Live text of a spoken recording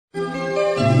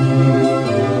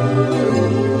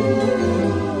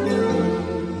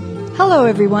Hello,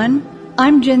 everyone.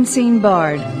 I'm Jensine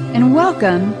Bard, and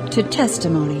welcome to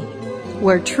Testimony,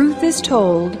 where truth is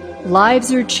told,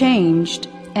 lives are changed,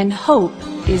 and hope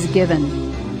is given.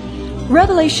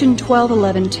 Revelation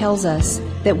 12:11 tells us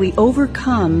that we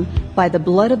overcome by the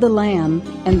blood of the Lamb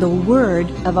and the word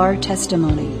of our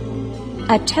testimony.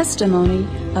 A testimony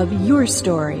of your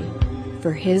story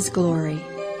for His glory.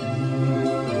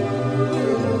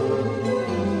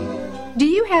 Do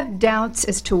you have doubts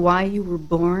as to why you were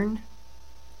born?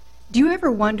 Do you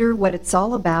ever wonder what it's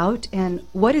all about and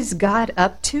what is God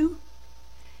up to?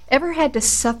 Ever had to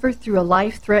suffer through a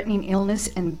life-threatening illness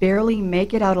and barely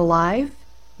make it out alive?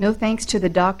 No thanks to the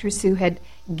doctors who had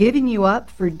given you up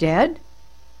for dead?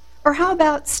 Or how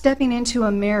about stepping into a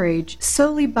marriage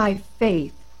solely by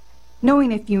faith,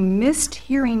 knowing if you missed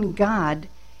hearing God,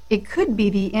 it could be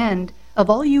the end of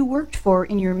all you worked for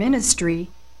in your ministry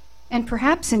and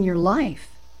perhaps in your life?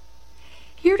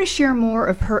 Here to share more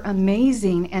of her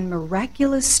amazing and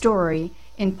miraculous story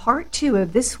in part 2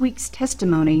 of this week's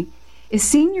testimony is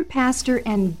Senior Pastor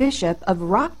and Bishop of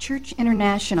Rock Church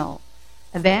International,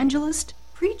 evangelist,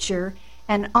 preacher,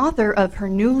 and author of her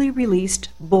newly released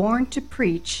Born to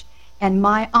Preach, and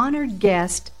my honored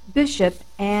guest, Bishop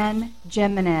Ann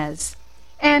Jimenez.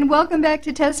 And welcome back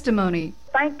to Testimony.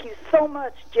 Thank you so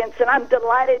much, Jensen. I'm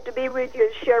delighted to be with you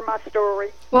and share my story.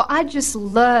 Well, I just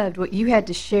loved what you had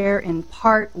to share in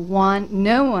part 1.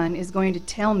 No one is going to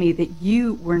tell me that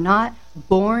you were not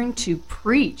born to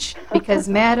preach, because,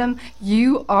 madam,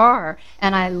 you are,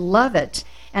 and I love it.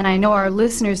 And I know our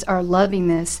listeners are loving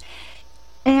this.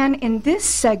 And in this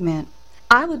segment,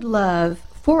 I would love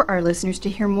for our listeners to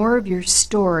hear more of your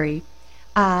story.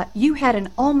 You had an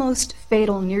almost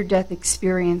fatal near-death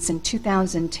experience in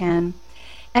 2010.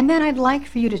 And then I'd like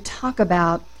for you to talk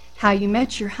about how you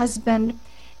met your husband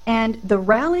and the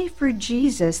Rally for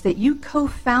Jesus that you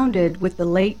co-founded with the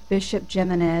late Bishop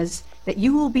Jimenez that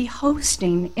you will be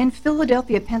hosting in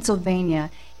Philadelphia,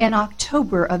 Pennsylvania in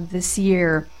October of this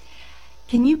year.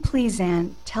 Can you please,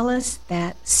 Ann, tell us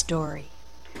that story?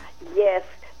 Yes.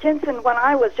 Jensen, when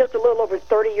I was just a little over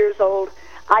 30 years old,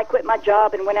 I quit my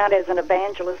job and went out as an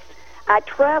evangelist. I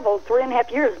traveled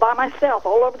 3.5 years by myself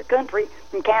all over the country,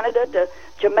 from Canada to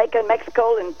Jamaica and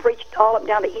Mexico, and preached all up and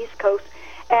down the East Coast.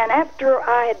 And after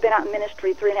I had been out in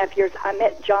ministry 3.5 years, I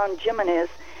met John Jimenez.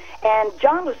 And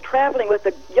John was traveling with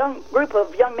a young group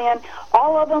of young men.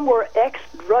 All of them were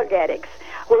ex-drug addicts,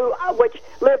 which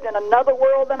lived in another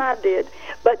world than I did.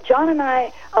 But John and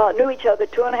I knew each other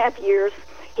 2.5 years.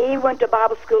 He went to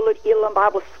Bible school at Elam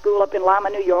Bible School up in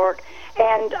Lima, New York.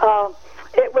 And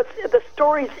it was the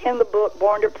stories in the book,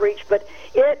 Born to Preach, but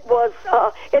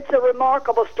it's a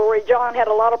remarkable story. John had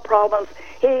a lot of problems.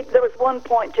 There was one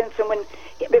point, Jensen,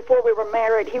 before we were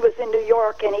married, he was in New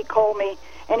York, and he called me,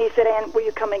 and he said, Ann, will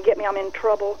you come and get me? I'm in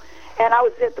trouble. And I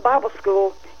was at the Bible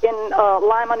school in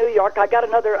Lima, New York. I got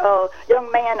another young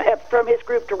man from his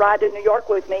group to ride to New York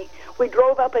with me. We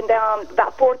drove up and down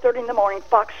about 4:30 in the morning,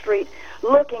 Fox Street,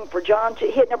 looking for John.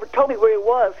 He had never told me where he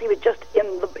was. He was just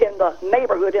in the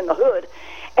neighborhood, in the hood.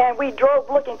 And we drove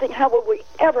looking, thinking, how would we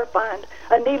ever find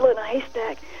a needle in a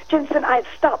haystack? Jensen, I had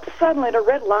stopped suddenly at a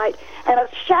red light, and a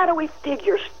shadowy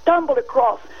figure stumbled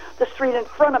across the street in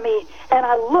front of me, and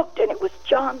I looked, and it was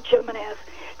John Jimenez.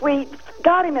 We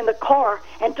got him in the car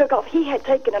and took off. He had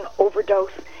taken an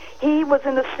overdose. He was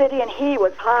in the city, and he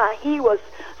was high. He was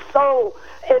so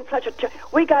in such a...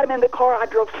 We got him in the car. I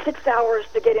drove 6 hours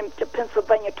to get him to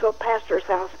Pennsylvania to a pastor's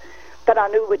house that I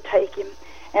knew would take him.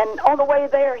 And on the way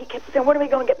there, he kept saying, when are we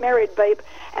going to get married, babe?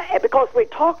 Because we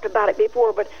talked about it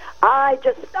before, but I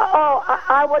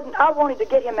wanted to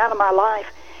get him out of my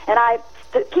life. And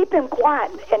to keep him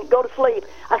quiet and go to sleep,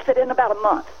 I said, in about a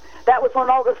month. That was on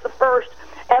August the 1st.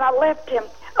 And I left him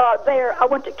there. I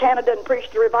went to Canada and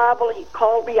preached a revival. He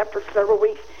called me after several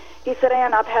weeks. He said,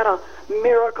 Ann, I've had a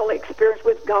miracle experience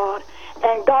with God.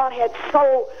 And God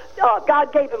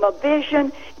gave him a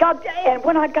vision. And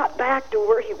when I got back to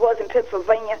where he was in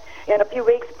Pennsylvania in a few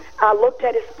weeks, I looked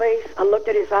at his face, I looked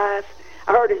at his eyes,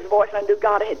 I heard his voice, and I knew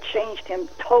God had changed him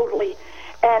totally.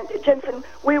 And Jensen,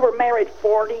 we were married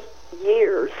 40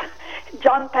 years.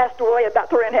 John passed away about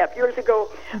 3.5 years ago,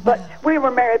 but we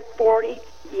were married 40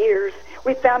 years.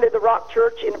 We founded the Rock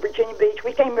Church in Virginia Beach.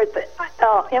 We came with the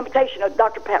invitation of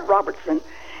Dr. Pat Robertson.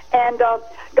 And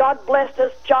God blessed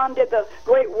us. John did the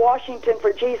great Washington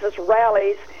for Jesus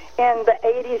rallies in the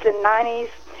 80s and 90s.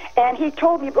 And he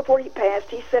told me before he passed,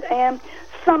 he said, Ann,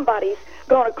 somebody's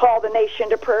going to call the nation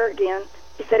to prayer again.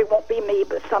 He said, it won't be me,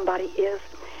 but somebody is.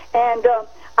 And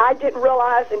I didn't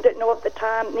realize and didn't know at the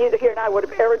time, neither he and I would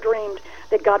have ever dreamed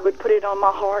that God would put it on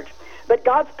my heart. But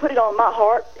God's put it on my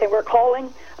heart, and we're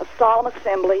calling a solemn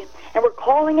assembly. And we're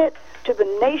calling it to the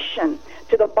nation,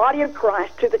 to the body of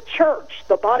Christ, to the church,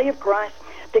 the body of Christ,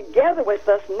 together with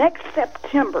us next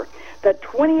September, the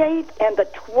 28th and the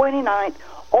 29th,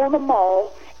 on the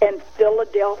Mall in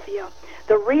Philadelphia.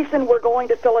 The reason we're going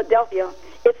to Philadelphia,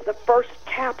 it's the first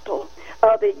capital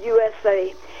of the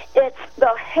USA. It's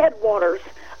the headwaters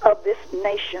of this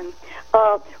nation.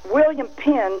 William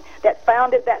Penn, that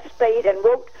founded that state and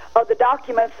wrote the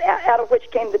documents out of which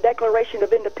came the Declaration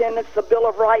of Independence, the Bill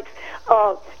of Rights,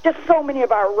 just so many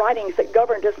of our writings that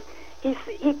governed us.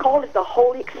 He called it the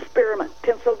Holy Experiment,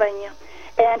 Pennsylvania,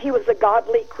 and he was a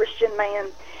godly Christian man.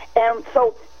 And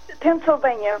so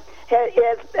Pennsylvania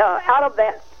out of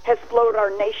that has flowed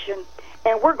our nation.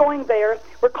 And we're going there.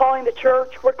 We're calling the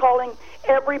church. We're calling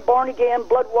every born-again,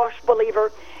 blood-washed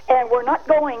believer. And we're not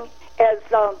going as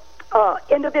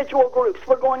individual groups.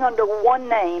 We're going under one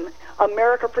name,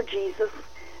 America for Jesus.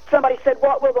 Somebody said,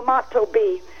 what will the motto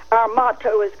be? Our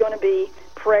motto is going to be,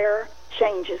 prayer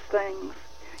changes things.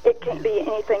 It can't be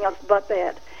anything else but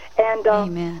that.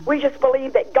 And we just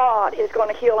believe that God is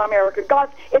going to heal America.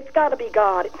 It's got to be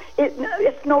God.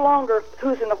 It's no longer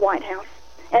who's in the White House.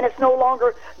 And it's no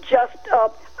longer just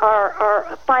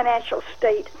our financial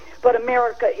state. But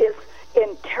America is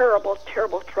in terrible,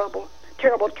 terrible trouble.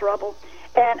 Terrible trouble.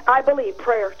 And I believe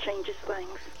prayer changes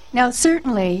things. Now,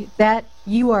 certainly, that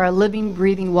you are a living,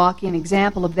 breathing, walking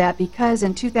example of that, because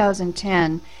in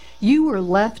 2010, you were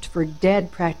left for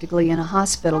dead practically in a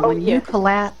hospital when you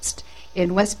collapsed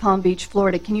in West Palm Beach,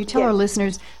 Florida. Can you tell our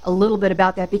listeners a little bit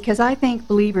about that? Because I think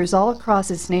believers all across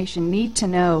this nation need to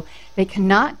know they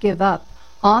cannot give up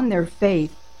on their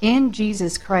faith in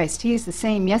Jesus Christ. He is the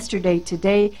same yesterday,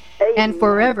 today, and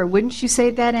forever. Wouldn't you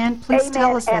say that, Ann? Please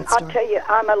tell us that story. I'll tell you,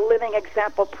 I'm a living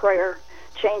example. Prayer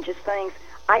changes things.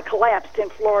 I collapsed in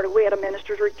Florida. We had a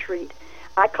minister's retreat.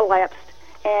 I collapsed,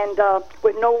 and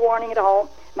with no warning at all,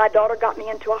 my daughter got me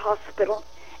into a hospital,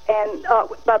 and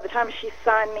by the time she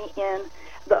signed me in,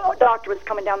 the doctor was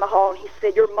coming down the hall, and he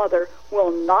said, your mother will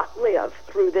not live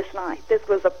through this night. This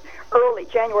was early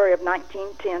January of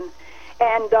 1910.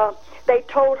 And they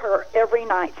told her every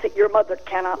night that your mother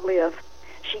cannot live.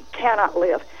 She cannot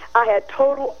live. I had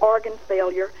total organ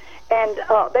failure, and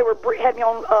they had me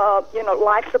on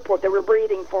life support. They were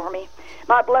breathing for me.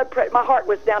 My my heart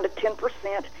was down to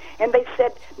 10%, and they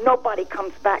said nobody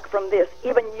comes back from this.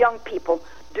 Even young people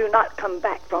do not come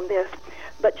back from this.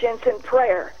 But Jensen,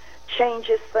 prayer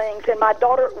changes things, and my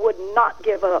daughter would not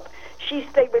give up. She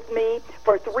stayed with me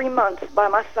for 3 months by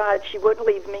my side. She wouldn't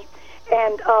leave me.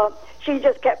 And she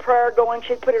just kept prayer going.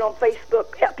 She'd put it on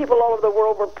Facebook. People all over the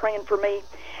world were praying for me.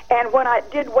 And when I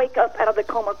did wake up out of the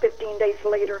coma 15 days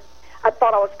later, I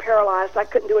thought I was paralyzed. I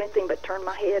couldn't do anything but turn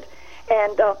my head.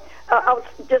 And I was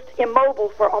just immobile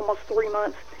for almost 3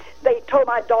 months. They told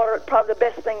my daughter probably the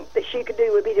best thing that she could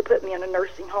do would be to put me in a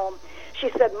nursing home. She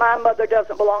said, my mother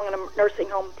doesn't belong in a nursing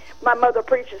home. My mother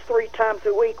preaches 3 times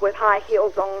a week with high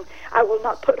heels on. I will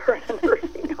not put her in a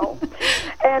nursing home.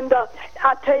 And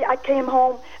I tell you, I came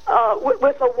home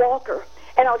with a walker,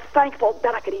 and I was thankful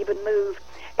that I could even move.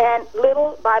 And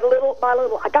little by little by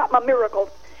little, I got my miracle.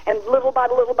 And little by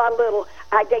little by little,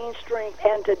 I gained strength.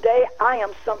 And today, I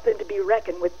am something to be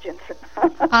reckoned with, Jensen.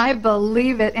 I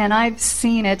believe it, and I've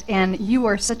seen it. And you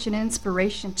are such an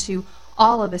inspiration to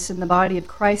all of us in the body of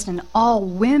Christ and all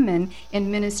women in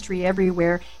ministry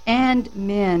everywhere and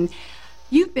men.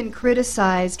 You've been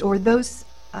criticized, or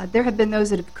there have been those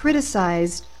that have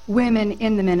criticized women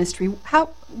in the ministry.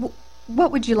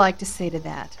 What would you like to say to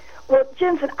that? Well,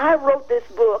 Jensen, I wrote this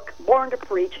book, Born to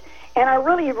Preach, and I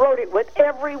really wrote it with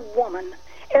every woman,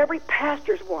 every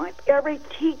pastor's wife, every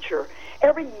teacher,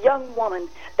 every young woman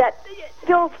that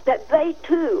feels that they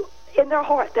too, in their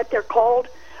heart, that they're called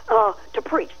to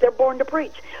preach. They're born to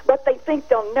preach, but they think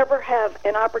they'll never have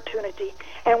an opportunity.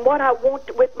 And what I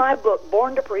want with my book,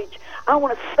 Born to Preach, I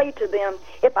want to say to them,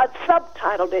 if I'd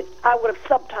subtitled it, I would have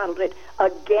subtitled it,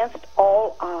 Against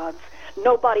All Odds.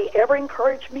 Nobody ever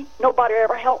encouraged me. Nobody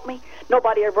ever helped me.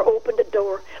 Nobody ever opened a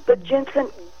door. But Jensen,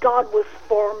 God was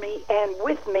for me and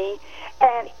with me,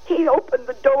 and He opened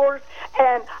the doors.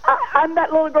 And I'm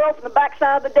that little girl from the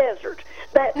backside of the desert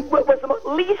that was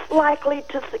least likely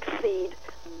to succeed,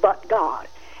 but God.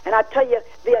 And I tell you,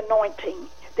 the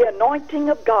anointing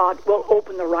of God will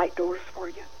open the right doors for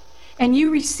you. And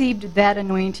you received that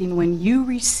anointing when you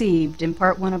received, in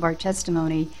part one of our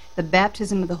testimony, the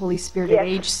baptism of the Holy Spirit at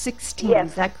age 16. Yes.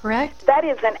 Is that correct? That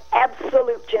is an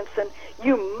absolute, Jensen.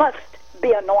 You must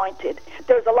be anointed.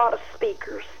 There's a lot of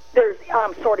speakers.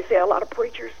 I'm sorry to say, a lot of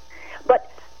preachers.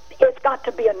 But it's got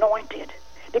to be anointed,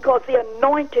 because the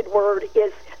anointed word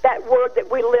is that word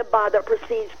that we live by that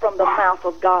proceeds from the mouth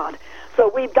of God. So So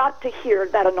we've got to hear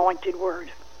that anointed word.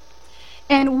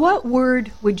 And what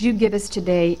word would you give us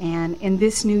today, Ann, in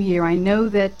this new year? I know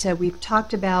that we've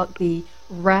talked about the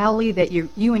rally that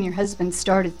you and your husband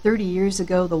started 30 years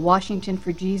ago, the Washington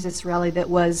for Jesus rally, that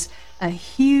was a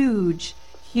huge,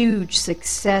 huge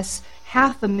success.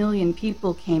 500,000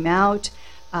 people came out.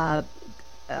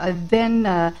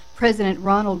 Then President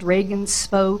Ronald Reagan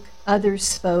spoke, others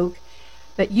spoke.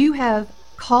 But you have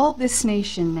called this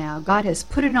nation now, God has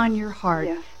put it on your heart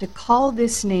to call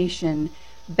this nation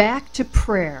back to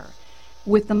prayer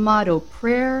with the motto,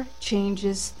 prayer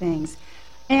changes things.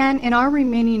 And in our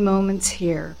remaining moments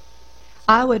here,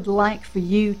 I would like for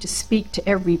you to speak to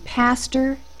every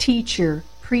pastor, teacher,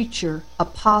 preacher,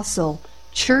 apostle,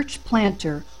 church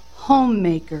planter,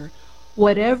 homemaker,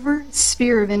 whatever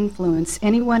sphere of influence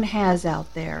anyone has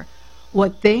out there,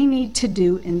 what they need to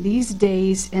do in these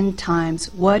days and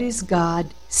times. What is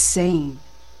God saying?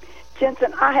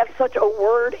 Jensen, I have such a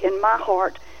word in my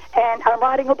heart, and I'm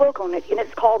writing a book on it, and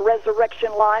it's called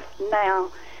Resurrection Life Now.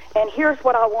 And here's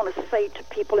what I want to say to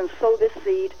people and sow this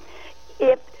seed.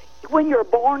 When you're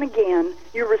born again,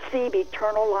 you receive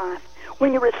eternal life.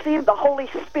 When you receive the Holy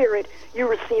Spirit, you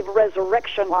receive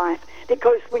resurrection life.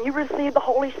 Because when you receive the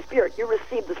Holy Spirit, you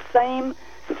receive the same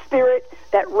Spirit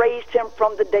that raised him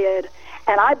from the dead.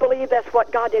 And I believe that's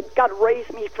what God did. God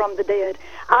raised me from the dead.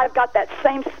 I've got that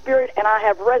same Spirit, and I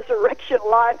have resurrection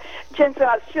life. Jensen,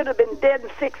 I should have been dead and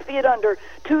 6 feet under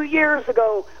 2 years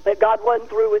ago, but God wasn't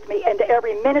through with me. And to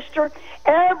every minister,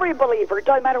 every believer, it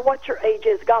doesn't matter what your age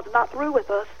is, God's not through with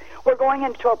us. We're going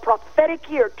into a prophetic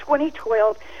year,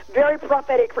 2012, very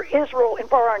prophetic for Israel and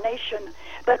for our nation.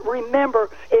 But remember,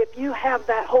 if you have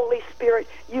that Holy Spirit,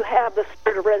 you have the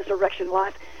Spirit of resurrection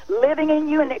life living in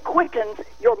you, and it quickens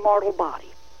your mortal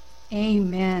body.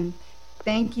 Amen.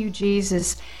 Thank you,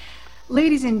 Jesus.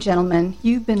 Ladies and gentlemen,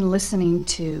 you've been listening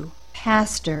to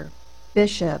pastor,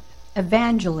 bishop,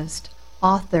 evangelist,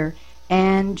 author,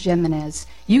 Ann Jimenez.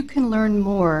 You can learn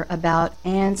more about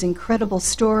Ann's incredible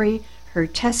story, her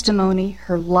testimony,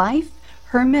 her life,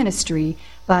 her ministry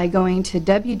by going to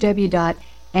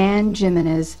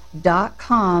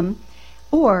www.annjimenez.com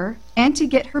and to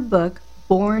get her book,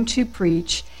 Born to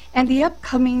Preach, and the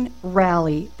upcoming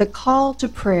rally, the call to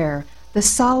prayer, the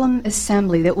solemn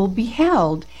assembly that will be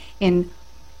held in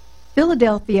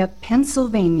Philadelphia,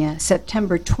 Pennsylvania,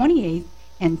 September 28th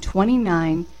and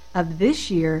 29th of this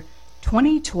year,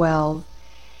 2012.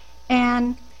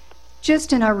 And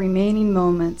just in our remaining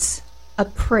moments, a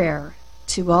prayer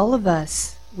to all of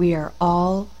us. We are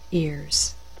all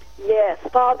ears. Yes,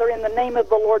 Father, in the name of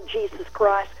the Lord Jesus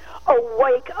Christ,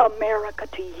 awake America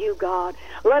to you, God.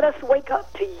 Let us wake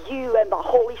up to you and the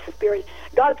Holy Spirit.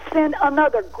 God, send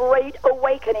another great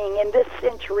awakening in this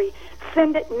century.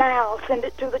 Send it now. Send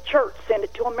it to the church. Send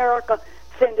it to America.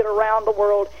 Send it around the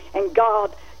world. And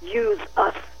God, use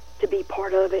us to be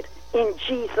part of it. In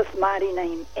Jesus' mighty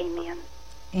name, amen.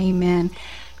 Amen.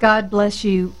 God bless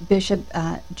you, Bishop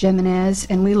Jimenez,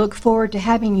 and we look forward to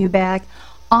having you back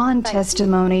on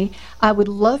Testimony. I would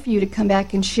love for you to come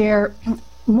back and share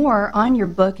more on your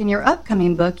book and your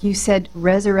upcoming book. You said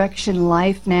Resurrection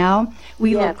Life Now.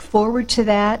 We look forward to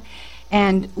that,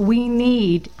 and we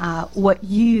need what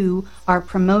you are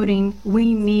promoting.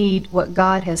 We need what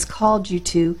God has called you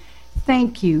to.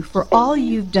 Thank you for all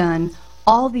you've done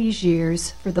all these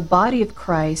years for the body of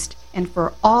Christ and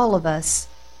for all of us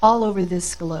all over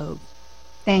this globe.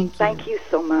 Thank you. Thank you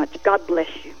so much. God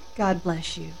bless you. God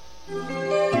bless you.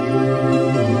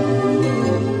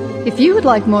 If you would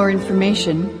like more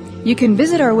information, you can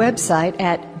visit our website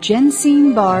at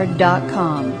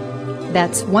jensinebard.com.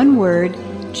 That's one word,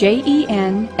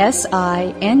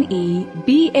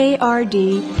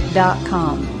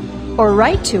 JENSINEBARD.com. Or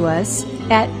write to us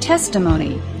at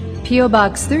Testimony, P.O.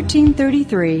 Box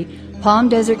 1333, Palm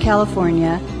Desert,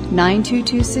 California,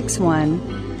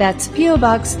 92261. That's P.O.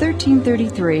 Box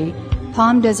 1333,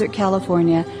 Palm Desert,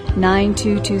 California,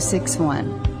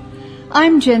 92261.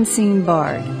 I'm Jensine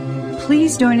Bard.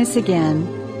 Please join us again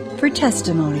for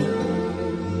Testimony.